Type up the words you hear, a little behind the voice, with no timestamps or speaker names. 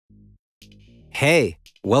Hey,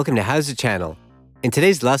 welcome to HOWZA channel. In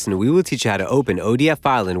today's lesson, we will teach you how to open ODT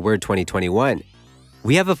file in Word 2021.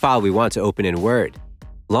 We have a file we want to open in Word.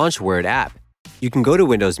 Launch Word app. You can go to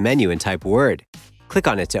Windows menu and type Word. Click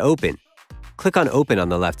on it to open. Click on Open on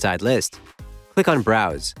the left side list. Click on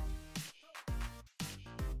Browse.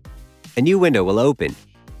 A new window will open.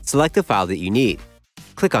 Select the file that you need.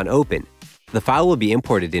 Click on Open. The file will be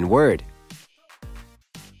imported in Word.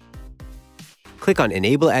 Click on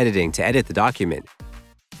Enable Editing to edit the document.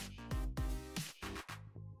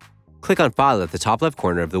 Click on File at the top left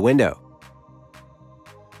corner of the window.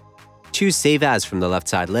 Choose Save As from the left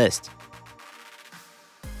side list.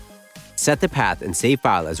 Set the path and save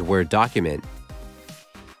file as a Word document.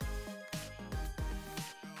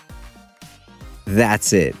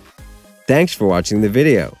 That's it. Thanks for watching the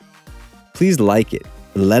video. Please like it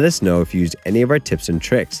and let us know if you used any of our tips and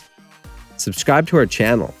tricks. Subscribe to our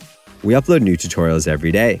channel. We upload new tutorials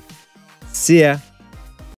every day. See ya!